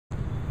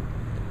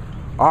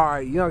All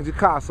right, Young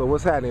Gicasso,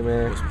 what's happening,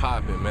 man? What's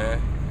poppin',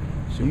 man?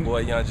 It's your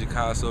boy Young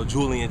Gicasso,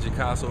 Julian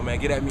Gicasso, man.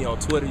 Get at me on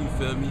Twitter, you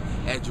feel me?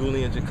 At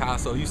Julian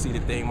Gicasso. You see the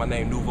thing, my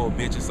name Nouveau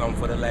Bitch or something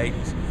for the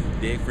ladies.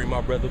 Dig, free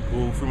my brother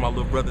Boo, free my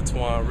little brother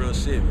Twan, real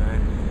shit,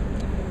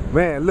 man.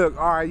 Man, look,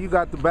 all right, you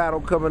got the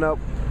battle coming up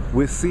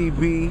with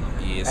CB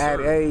at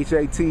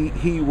AHAT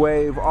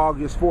Heatwave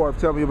August 4th.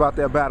 Tell me about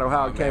that battle,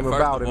 how it came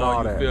about and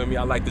all that. You feel me?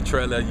 I like the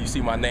trailer. You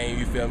see my name,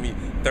 you feel me?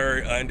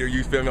 Third under,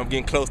 you feel me? I'm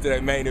getting close to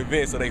that main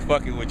event, so they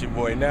fucking with your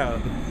boy now.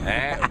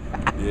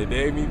 You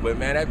dig me? But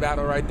man, that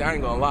battle right there, I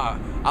ain't gonna lie.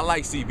 I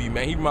like CB,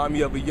 man. He remind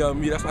me of a young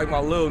me. That's like my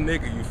little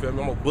nigga, you feel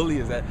me? I'm a bully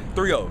as that.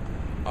 3-0.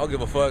 I don't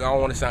give a fuck. I don't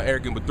want to sound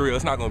arrogant, but 3-0,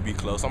 it's not gonna be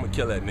close. I'm gonna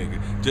kill that nigga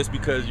just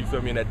because you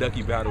feel me in that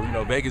Duccie battle. You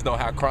know, Vegas don't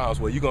have crimes.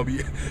 Well, you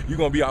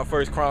gonna be our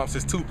first crime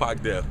since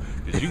Tupac death,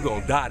 cause you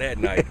gonna die that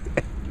night.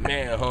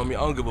 Man, homie,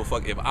 I don't give a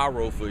fuck if I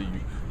roll for you.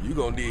 You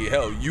gonna need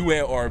help. You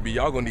and R&B,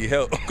 y'all gonna need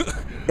help.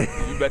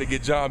 You better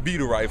get John B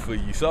to write for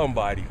you,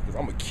 somebody, cause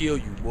I'm gonna kill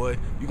you, boy.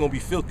 You gonna be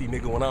filthy,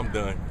 nigga, when I'm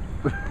done.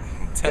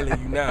 I'm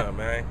telling you now,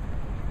 man.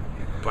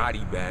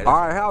 Body bad. All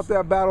right, how'd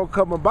that battle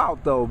come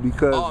about though?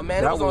 Because oh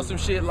man, that was on some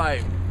shit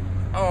like,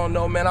 I don't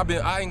know, man. I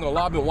ain't gonna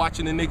lie, I've been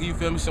watching the nigga, you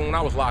feel me? So when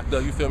I was locked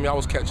up, you feel me? I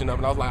was catching up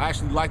and I was like, I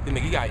actually like the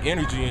nigga. He got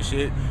energy and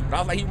shit. But I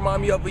was like, he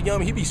remind me of a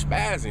young, he be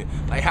spazzing.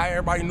 Like how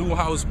everybody knew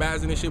how I was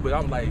spazzing and shit, but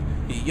I'm like,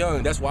 he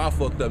young. That's why I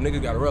fucked up.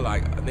 Nigga gotta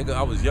realize, nigga,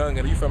 I was young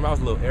and you feel me? I was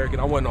a little arrogant.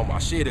 I wasn't on my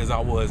shit as I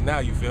was now,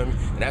 you feel me?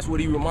 And that's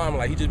what he remind me.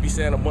 Like he just be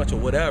saying a bunch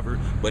of whatever,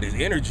 but his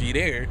energy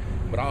there.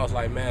 But I was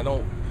like, man,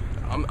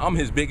 I'm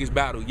his biggest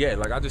battle yet.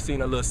 Like I just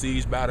seen a little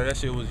Ceas battle. That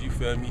shit was, you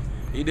feel me?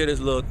 He did his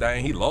little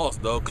thing. He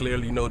lost though,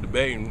 clearly no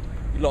debating.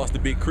 He lost the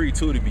Big Cree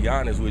too, to be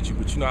honest with you,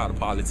 but you know how the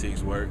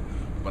politics work.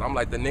 But I'm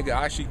like, the nigga,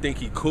 I actually think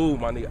he cool,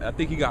 my nigga. I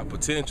think he got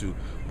potential.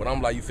 But I'm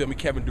like, you feel me?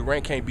 Kevin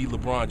Durant can't beat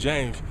LeBron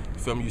James.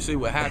 You feel me? You see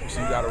what happens,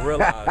 so you gotta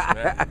realize,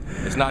 man,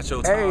 it's not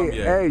your time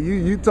yet. Hey,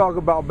 you talk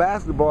about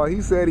basketball. He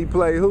said he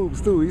played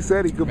hoops too. He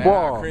said he could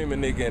ball. I cream a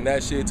nigga and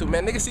that shit too.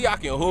 Man, nigga, see I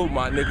can hoop,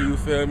 my nigga, you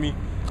feel me?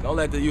 Don't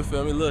let the, you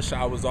feel me, little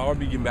showers off. I'll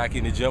be getting back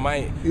in the gym. What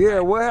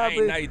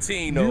happened? I ain't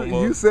 19 no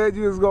more. You said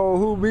you was gonna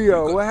hoop me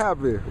up. What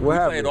happened? We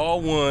played all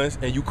ones,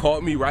 and you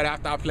caught me right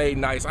after I played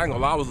Nyce. I ain't gonna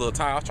lie, I was a little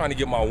tired. I was trying to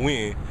get my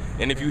win.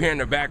 And if you hear in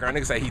the background,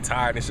 niggas say he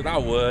tired and shit, I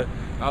was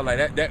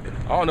like, that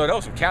I don't know, that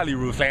was some Cali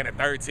rules, playing at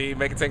 13,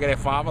 making take it at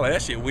 5. I'm like,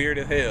 that shit weird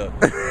as hell.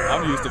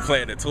 I'm used to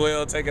playing at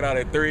 12, taking out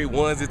at 3,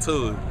 1s and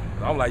 2s.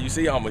 I'm like, you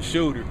see, I'm a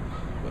shooter.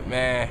 But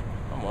man,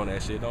 I'm on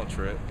that shit, don't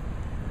trip.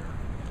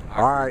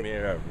 All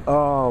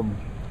right.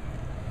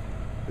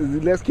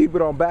 Let's keep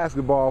it on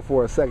basketball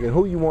for a second.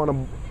 Who you want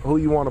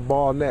to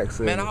ball next?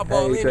 Man, I'll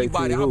ball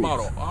anybody.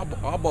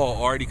 I'll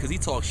ball Artie because he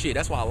talks shit.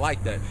 That's why I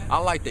like that. I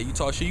like that. You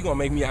talk shit, you gonna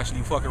make me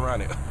actually fuck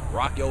around and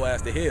rock your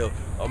ass to hell.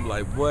 I'm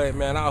like, boy,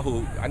 man, I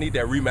need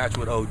that rematch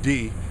with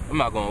OD. I'm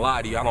not gonna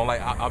lie to you.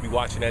 I'll be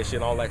watching that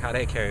shit. I don't like how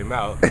that came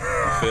out. You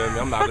feel me?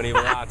 I'm not gonna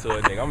even lie to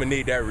a nigga. I'm gonna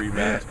need that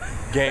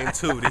rematch. Game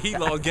 2. The Heat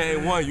lost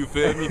game 1. You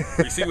feel me?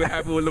 You see what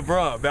happened with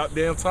LeBron? About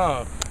damn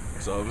time.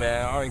 So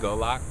man, I ain't gonna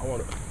lie.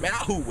 I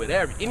hoop with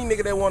any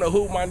nigga that wanna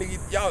hoop, my nigga.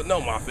 Y'all know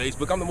my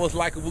Facebook. I'm the most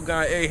likable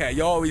guy in AHAT.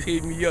 Y'all always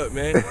hit me up,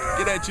 man.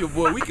 Get at your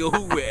boy. We can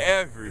hoop with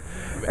every.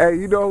 Hey,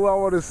 you know who I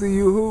want to see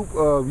you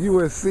hoop? You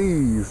and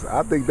Ceas.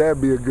 I think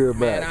that'd be a good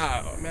match.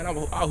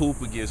 I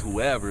hoop against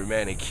whoever,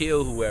 man, and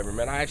kill whoever,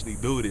 man. I actually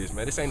do this,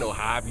 man. This ain't no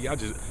hobby. I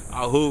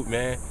hoop,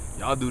 man.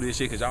 Y'all do this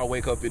shit because y'all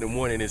wake up in the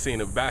morning and see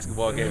a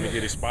basketball game and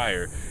get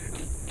inspired.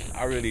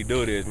 I really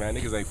do this, man.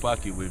 Niggas ain't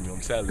fucking with me, I'm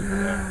telling you,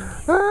 man.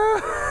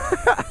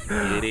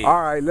 It is.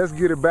 All right, let's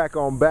get it back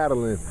on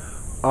battling.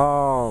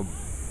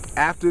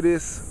 After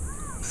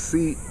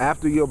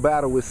your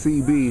battle with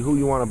CB, who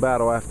you want to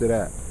battle after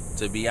that?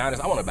 To be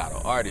honest, I want to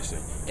battle Artisan.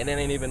 And it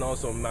ain't even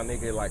also, my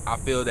nigga, like, I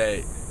feel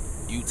that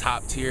you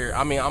top tier.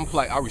 I mean,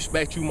 I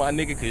respect you, my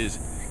nigga, because,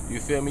 you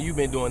feel me, you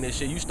been doing this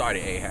shit. You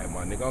started AHAT,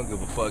 my nigga. I don't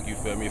give a fuck, you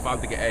feel me? If I'm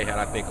thinking AHAT,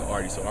 I think of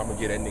Artie, so I'm gonna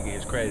give that nigga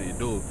his credit to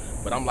do it.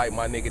 But I'm like,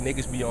 my nigga,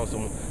 niggas be on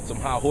some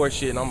high horse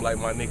shit, and I'm like,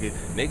 my nigga,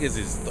 niggas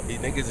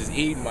is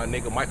eating, my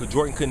nigga. Michael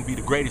Jordan couldn't be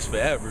the greatest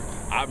forever.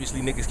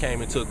 Obviously, niggas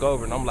came and took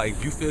over, and I'm like,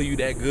 if you feel you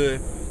that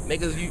good,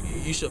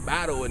 niggas, you should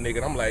battle a nigga.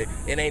 And I'm like,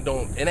 it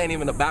ain't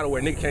even a battle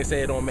where nigga can't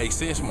say it don't make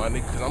sense, my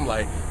nigga. Cause I'm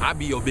like, I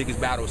be your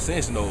biggest battle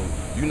since no.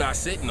 You not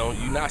sitting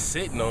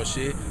on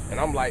shit. And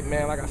I'm like,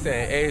 man, like I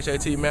said,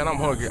 AHAT, man, I'm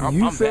hungry.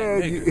 You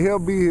said you'll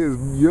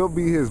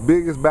be his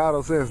biggest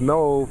battle since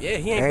no. Yeah,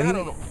 he ain't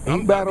battled.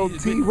 He battled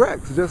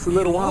T-Rex just a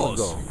little while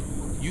ago.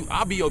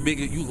 I'll be your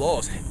biggest. You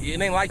lost. It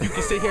ain't like you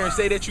can sit here and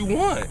say that you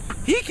won.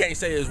 He can't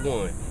say it's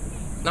won.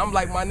 And I'm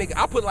like, my nigga,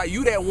 I put like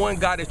you that one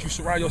guy that you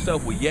surround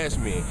yourself with yes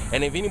men.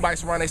 And if anybody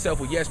surround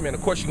themselves with yes men,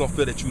 of course you gonna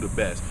feel that you the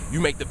best. You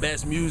make the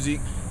best music,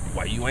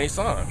 why you ain't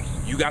signed?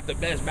 You got the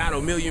best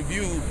battle, million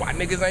views, why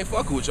niggas ain't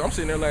fucking with you? I'm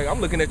sitting there like,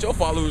 I'm looking at your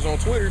followers on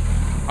Twitter,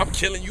 I'm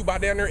killing you by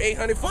down there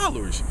 800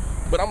 followers.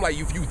 But I'm like,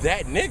 if you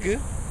that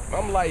nigga,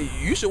 I'm like,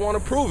 you should want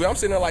to prove it. I'm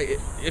sitting there like,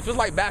 if it's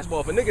like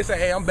basketball, if a nigga say,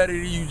 hey, I'm better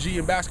than you, G,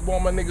 in basketball,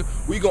 my nigga,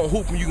 we gonna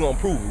hoop and you gonna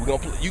prove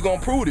it. You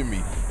gonna prove to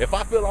me. If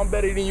I feel I'm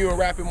better than you in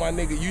rapping, my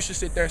nigga, you should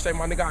sit there and say,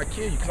 my nigga, I'll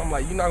kill you. Cause I'm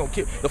like, you're not gonna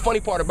kill. The funny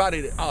part about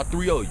it, I'll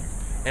 3-0 you.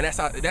 And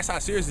that's how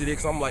serious it is,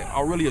 cause I'm like,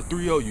 I'll really a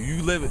 3-0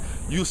 you.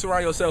 You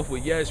surround yourself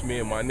with yes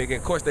men, my nigga.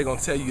 Of course they gonna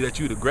tell you that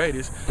you the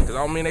greatest, cause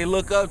I mean they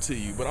look up to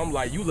you. But I'm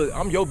like,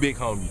 I'm your big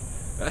homie.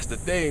 That's the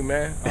thing,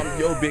 man. I'm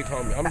your big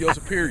homie. I'm your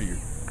superior.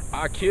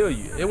 I'll kill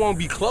you. It won't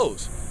be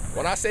close.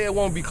 When I say it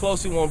won't be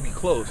close, it won't be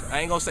close. I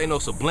ain't gonna say no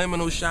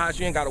subliminal shots.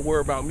 You ain't gotta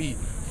worry about me.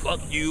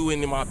 Fuck you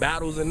and in my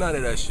battles and none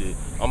of that shit.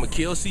 I'ma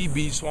kill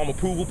CB, so I'ma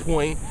prove a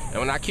point. And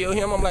when I kill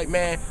him, I'm like,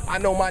 man, I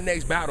know my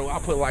next battle, I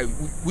put like,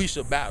 we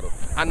should battle.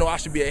 I know I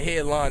should be a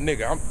headline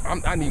nigga.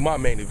 I need my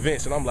main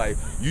events, and I'm like,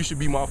 you should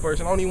be my first.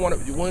 And I don't even want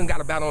to, you ain't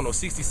gotta battle on no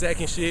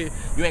 60-second shit.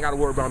 You ain't gotta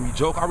worry about me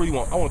joke. I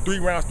want 3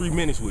 rounds, 3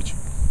 minutes with you.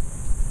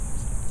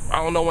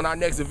 I don't know when our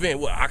next event,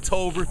 what,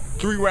 October,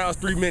 3 rounds,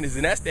 3 minutes,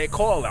 and that's that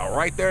call out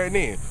right there and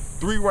then.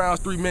 3 rounds,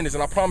 3 minutes,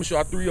 and I promise you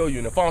I 3-0 you.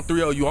 And if I don't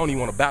 3-0 you, I don't even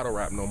want to battle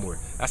rap no more.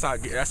 That's how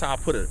I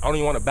put it. I don't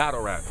even want to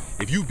battle rap.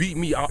 If you beat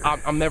me,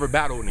 I'm never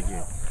battling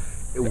again.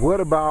 What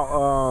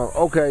about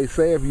okay?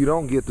 Say if you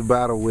don't get the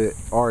battle with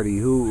Artie,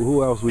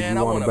 who else would you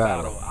want to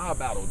battle? I'll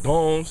battle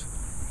Doms,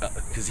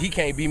 cause he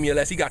can't beat me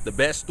unless he got the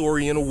best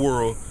story in the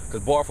world.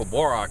 Cause bar for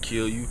bar, I'll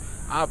kill you.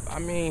 I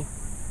mean.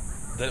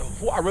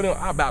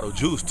 I battle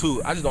Juice too.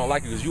 I just don't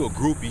like it because you a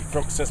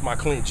groupie since my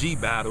Clint G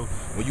battle.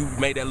 When you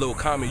made that little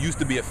comment, you used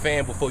to be a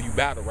fan before you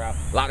battle rap.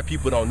 A lot of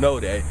people don't know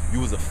that. You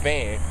was a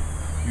fan.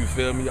 You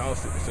feel me?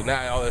 So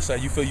now all of a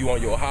sudden you feel you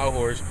on your high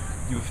horse.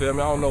 You feel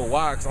me? I don't know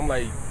why, because I'm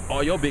like,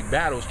 all your big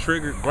battles,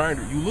 Trigger,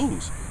 Grinder, you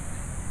lose.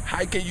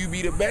 How can you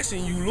be the best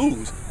and you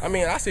lose? I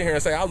mean, I sit here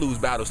and say I lose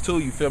battles too,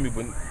 you feel me?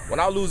 But when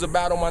I lose a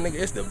battle, my nigga,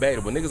 it's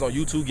debatable. Niggas on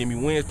YouTube give me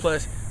wins,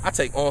 plus I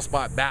take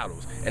on-spot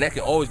battles. And that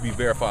can always be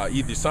verified.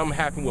 Either something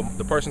happened with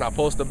the person I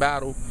post the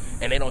battle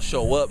and they don't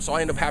show up, so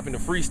I end up having to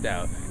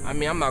freestyle. I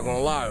mean, I'm not gonna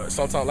lie.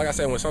 Sometimes, like I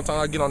said, sometimes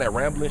I get on that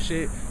rambling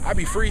shit, I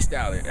be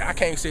freestyling. I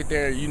can't sit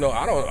there, you know,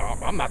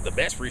 I'm not the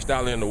best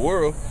freestyler in the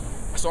world.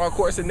 So of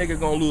course a nigga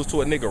gonna lose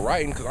to a nigga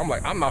writing, because I'm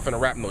like, I'm not finna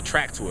rap no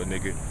track to a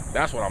nigga.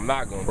 That's what I'm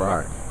not gonna do.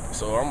 Right.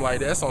 So I'm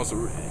like, that's on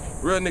some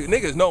real nigga.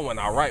 Niggas know when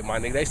I write, my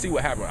nigga. They see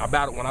what happened.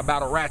 When I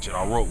battle Rachit,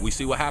 I wrote. We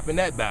see what happened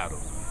that battle.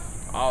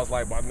 I was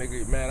like, my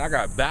nigga, man, I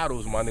got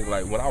battles, my nigga.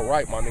 Like when I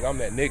write, my nigga, I'm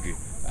that nigga.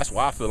 That's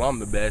why I feel I'm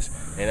the best.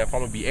 And if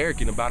I'm gonna be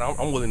arrogant about it,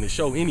 I'm willing to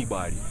show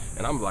anybody.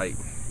 And I'm like,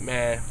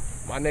 man,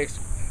 my next,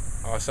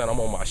 all of a sudden I'm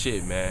on my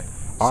shit, man.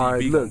 All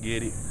right, CB look. gonna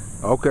get it.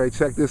 Okay,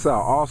 check this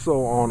out.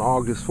 Also on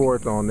August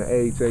 4th on the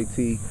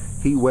AHAT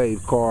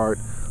Heatwave card,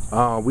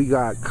 we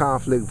got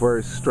Konflict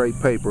versus Strayt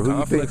Paper. Who Konflict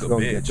you think's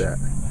gonna get that?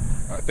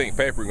 I think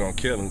Paper gonna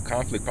kill him.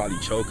 Konflict probably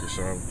choke or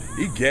something.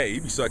 He gay. He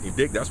be sucking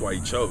dick. That's why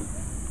he choked.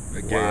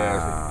 That gay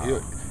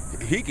ass.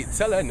 He can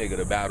tell that nigga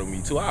to battle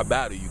me too. I'll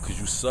battle you because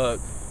you suck.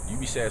 You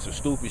be saying some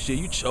stupid shit.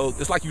 You choke.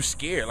 It's like you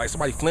scared. Like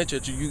somebody flinch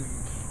at you.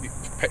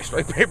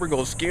 Strayt Paper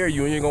gonna scare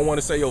you and you're gonna want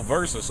to say your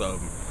verse or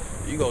something.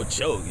 You gonna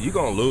choke. You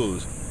gonna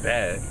lose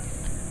bad.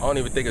 I don't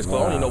even think it's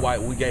close. I don't even know why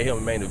we gave him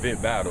a main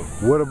event battle.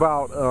 What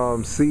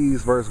about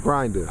Ceas versus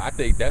Grinda? I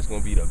think that's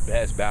gonna be the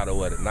best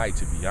battle of the night,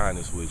 to be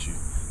honest with you.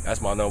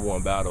 That's my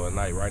 #1 battle of the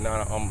night. Right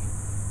now,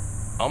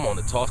 I'm on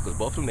the toss because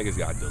both of them niggas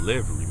got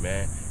delivery,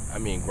 man. I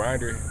mean,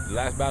 Grinder, the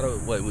last battle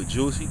with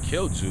Juice, he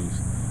killed Juice.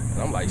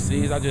 And I'm like,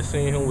 Ceas, I just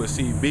seen him with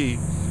CB.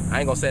 I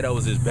ain't gonna say that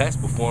was his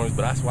best performance,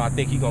 but that's why I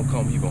think he gonna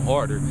come even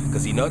harder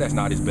because he know that's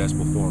not his best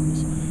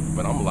performance.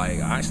 But I'm like,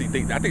 I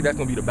think that's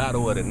gonna be the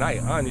battle of the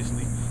night,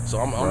 honestly. So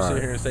I'm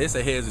sitting here and say it's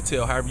a heads or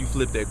tail, however you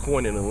flip that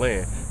coin in the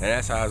land, and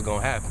that's how it's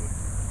gonna happen.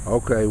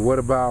 Okay, what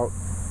about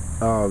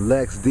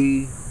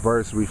Lexx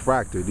versus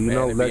Refractor? Do you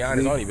know Lexx? To be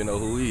honest, I don't even know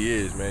who he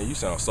is, man. You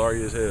sound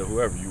sorry as hell,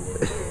 whoever you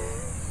are.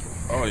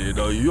 Oh, you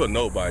know, you're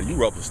nobody. You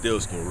Ruffle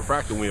Stillskin.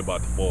 Refractor, we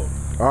about to fall.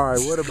 All right,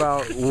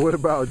 what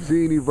about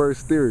Genie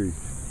versus Theory?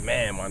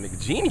 Man, my nigga,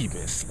 Genie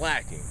been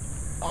slacking.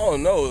 I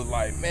don't know,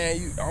 like,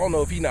 man, I don't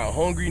know if he not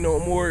hungry no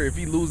more, if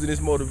he losing his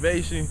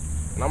motivation.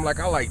 And I'm like,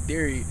 I like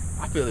Theory.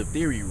 I feel if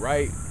Theory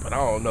right, but I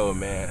don't know,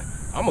 man.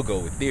 I'm gonna go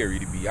with Theory,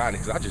 to be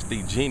honest, because I just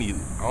think Genie,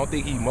 I don't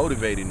think he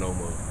motivated no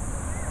more.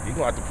 He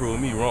gonna have to prove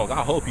me wrong.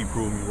 I hope he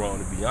prove me wrong,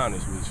 to be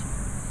honest with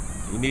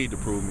you. He need to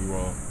prove me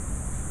wrong.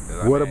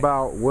 What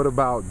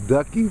about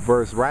Duccie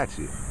versus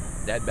Rachit?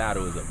 That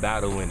battle is a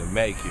battle in the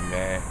making,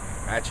 man.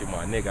 Rachit,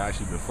 my nigga, I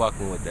actually been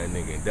fucking with that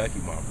nigga, and Duccie,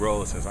 my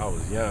bro, since I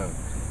was young.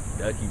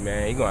 Duccie,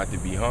 man, he gonna have to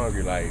be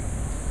hungry. Like,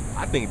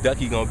 I think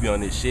Duccie gonna be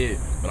on this shit,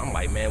 but I'm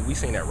like, man, we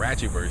seen that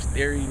Rachit versus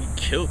Theory, he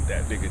killed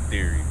that nigga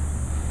Theory.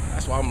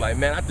 That's why I'm like,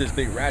 man, I just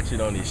think Rachit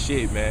on this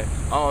shit, man.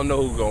 I don't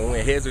know who's gonna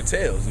win, heads or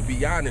tails, to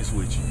be honest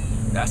with you.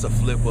 That's a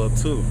flip up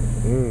too.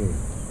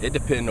 It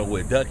depends on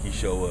where Duccie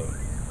show up.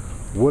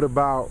 What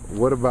about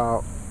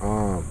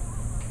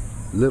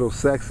Little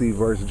Sexxy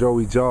versus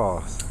Joey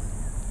Jaws?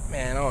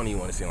 Man, I don't even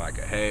want to seem like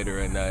a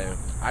hater or nothing.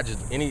 I just,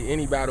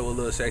 any battle with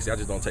Little Sexxy, I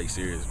just don't take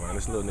serious, man.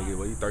 This little nigga,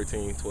 what, he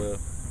 13, 12?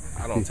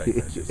 I don't take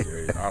that shit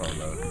serious. I don't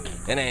know.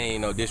 And it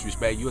ain't no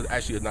disrespect. You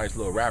actually a nice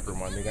little rapper,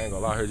 my nigga. I ain't gonna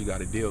lie. I heard you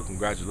got a deal.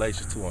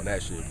 Congratulations too on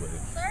that shit, but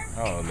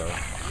I don't know.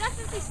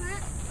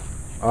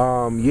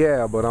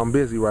 Yeah, but I'm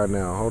busy right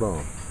now. Hold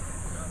on.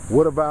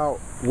 What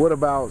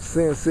about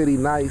Sin City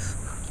Nyce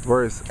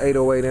versus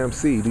 808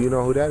 MC? Do you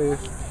know who that is?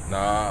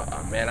 Nah,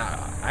 man, I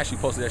actually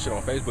posted that shit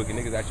on Facebook, and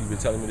niggas actually been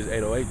telling me this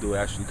 808 dude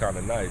actually kind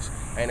of nice.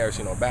 I ain't never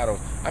seen no battle.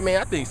 I mean,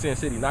 I think Sin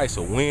City Nyce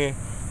will win.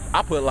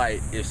 I put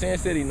like, if Sin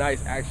City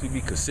Nyce actually be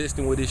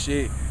consistent with this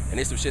shit, and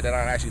it's some shit that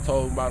I actually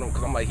told about him,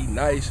 because I'm like, he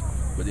nice,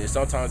 but then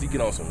sometimes he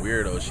get on some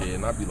weirdo shit,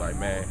 and I be like,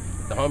 man,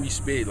 the homie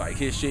spit like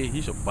his shit,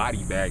 he should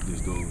body bag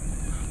this dude.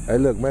 Hey,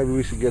 look, maybe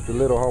we should get the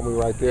little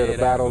homie right there to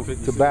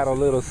battle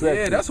little Sexxy.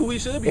 Yeah, that's who we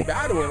should be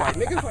battling. Like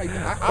niggas like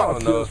I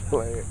don't know.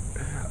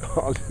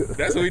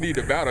 That's who we need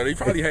to battle. They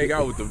probably hang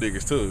out with them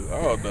niggas too.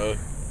 I don't know.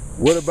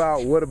 What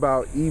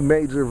about E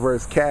Major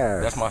versus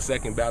Kass? That's my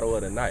second battle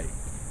of the night.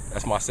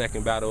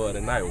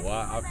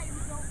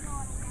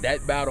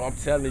 That battle, I'm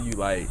telling you,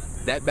 like,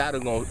 that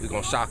battle is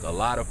gonna shock a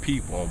lot of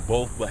people on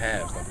both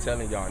behalves. I'm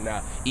telling y'all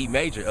now, E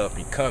Major up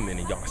and coming,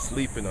 and y'all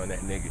sleeping on that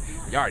nigga.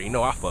 Y'all already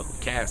know I fuck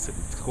with Kass to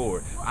the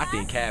core. I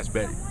think Kass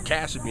better.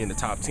 Kass should be in the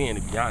top 10,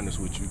 to be honest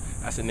with you.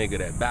 That's a nigga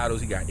that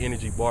battles. He got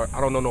energy bar. I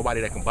don't know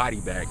nobody that can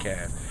body bag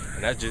Kass.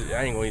 And that's just,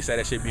 I ain't gonna even say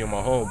that shit being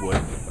my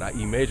homeboy, but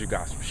E Major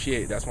got some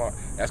shit. That's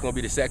gonna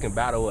be the second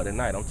battle of the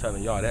night. I'm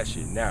telling y'all that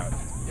shit now.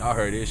 Y'all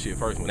heard this shit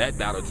first. When that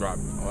battle dropped,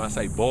 when I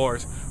say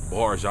bars,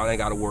 y'all ain't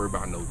gotta worry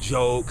about no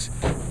jokes.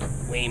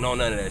 We ain't on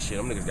none of that shit.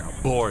 Them niggas got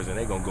bars and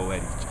they gonna go at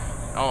each.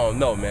 I don't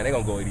know, man. They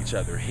gonna go at each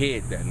other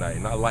head that night,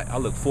 and I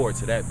look forward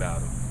to that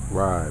battle.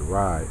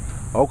 Right.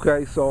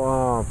 Okay,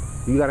 so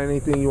you got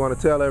anything you want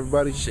to tell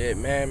everybody? Shit,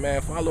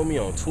 man, follow me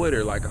on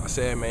Twitter. Like I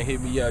said, man,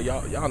 hit me up.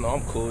 Y'all know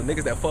I'm cool.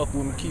 Niggas that fuck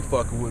with me, keep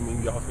fucking with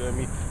me. Y'all feel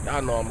me?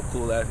 Y'all know I'm a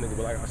cool ass nigga.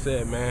 But like I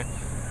said, man,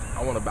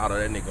 I want to battle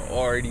that nigga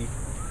already.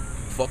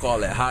 Fuck all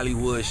that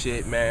Hollywood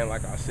shit, man.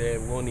 Like I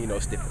said, we don't need no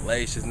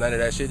stipulations, none of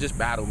that shit. Just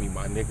battle me,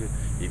 my nigga.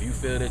 If you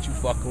feel that you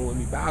fucking with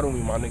me, battle me,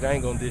 my nigga. I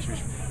ain't gonna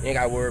disrespect. You ain't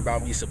gotta worry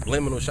about me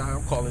subliminal shot.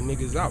 I'm calling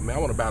niggas out, man. I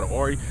wanna battle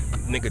Ori.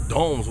 Nigga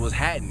Doms was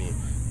happening.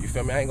 You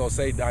feel me? I ain't gonna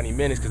say Donnie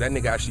Menace, cause that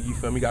nigga actually, you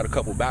feel me, got a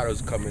couple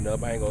battles coming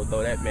up. I ain't gonna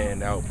throw that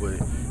man out, but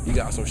he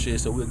got some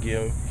shit, so we'll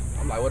give him.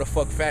 I'm like, what the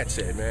fuck Fat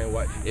said, man?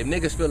 What if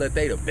niggas feel that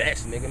they the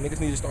best, niggas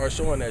need to start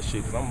showing that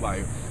shit, cause I'm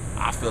like,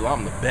 I feel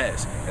I'm the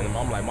best. And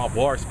I'm like, my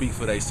bars speak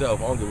for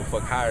themselves. I don't give a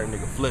fuck how a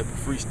nigga flip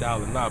or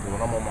freestyle or not, but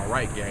when I'm on my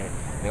right game,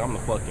 nigga, I'm the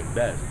fucking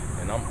best.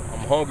 And I'm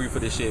hungry for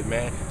this shit,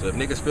 man. So if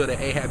niggas feel that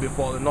AHAT been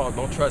falling off,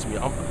 don't trust me.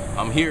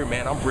 I'm here,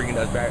 man. I'm bringing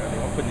us back.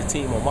 I'm putting the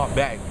team on my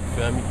back, you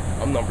feel me?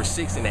 I'm number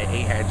 6 in that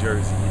AHAT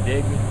jersey, you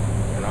dig me?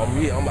 And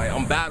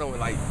I'm battling,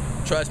 like,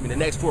 trust me, the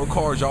next 4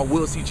 cards, y'all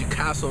will see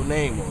Gicasso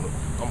name on them.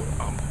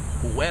 I'm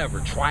whoever,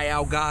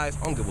 tryout guys,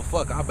 I don't give a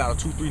fuck. I battle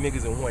 2-3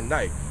 niggas in one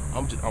night.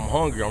 I'm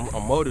hungry,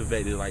 I'm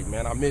motivated, like,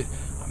 man, I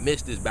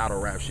miss this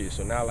battle rap shit.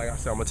 So now, like I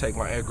said, I'm gonna take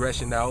my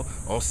aggression out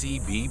on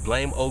CB,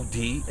 blame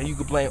OD, and you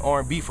can blame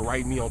R&B for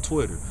writing me on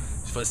Twitter.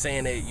 For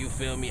saying that, you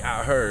feel me,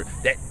 I heard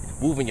that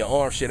moving your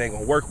arm shit ain't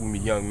gonna work with me,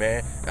 young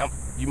man.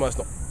 You must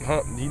know,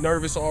 you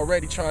nervous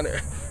already trying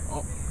to,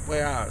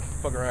 boy, I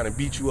fuck around and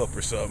beat you up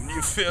or something.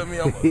 You feel me?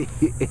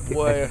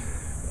 Boy,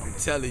 I'm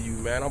telling you,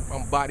 man,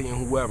 I'm bodying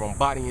whoever. I'm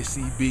bodying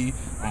CB.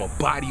 I'm a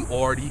body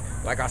Artie.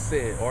 Like I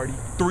said, Artie,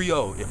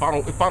 3-0. If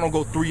I don't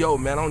go 3-0,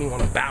 man, I don't even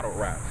want to battle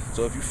rap.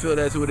 So if you feel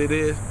that's what it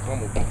is,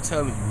 I'm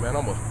telling you, man,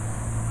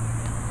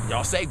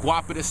 y'all say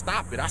guap it and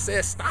stop it. I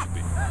said stop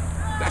it.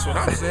 That's what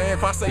I'm saying.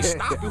 If I say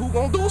stop it, who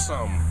gonna do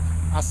something?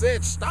 I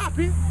said stop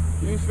it.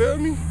 You feel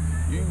me?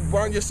 You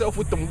run yourself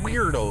with them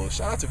weirdos.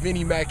 Shout out to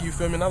Vinnie Mac, you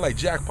feel me? And I like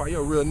Jackpot,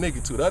 you're a real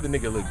nigga too. The other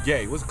nigga look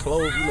gay. What's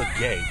clothes? You look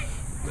gay.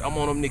 I'm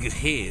on them niggas'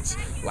 heads.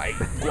 Like,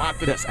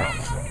 guap it us.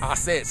 I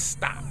said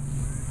stop.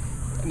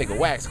 That nigga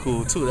Wax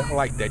cool too. I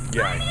like that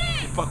guy.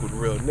 You fuck with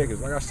real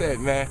niggas. Like I said,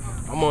 man,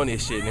 I'm on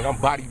this shit, nigga. I'm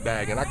body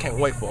bagging. I can't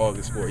wait for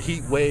August 4th.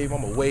 Heatwave,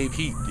 I'm a wave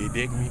heat. You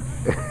dig me?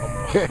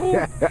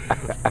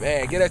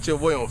 Man, get at your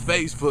boy on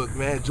Facebook,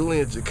 man.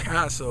 Julian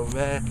Gicasso,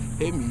 man.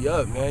 Hit me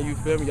up, man. You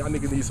feel me? Y'all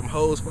niggas need some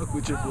hoes. Fuck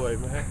with your boy,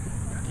 man.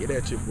 Get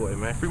at your boy,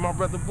 man. Free my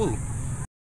brother Boo.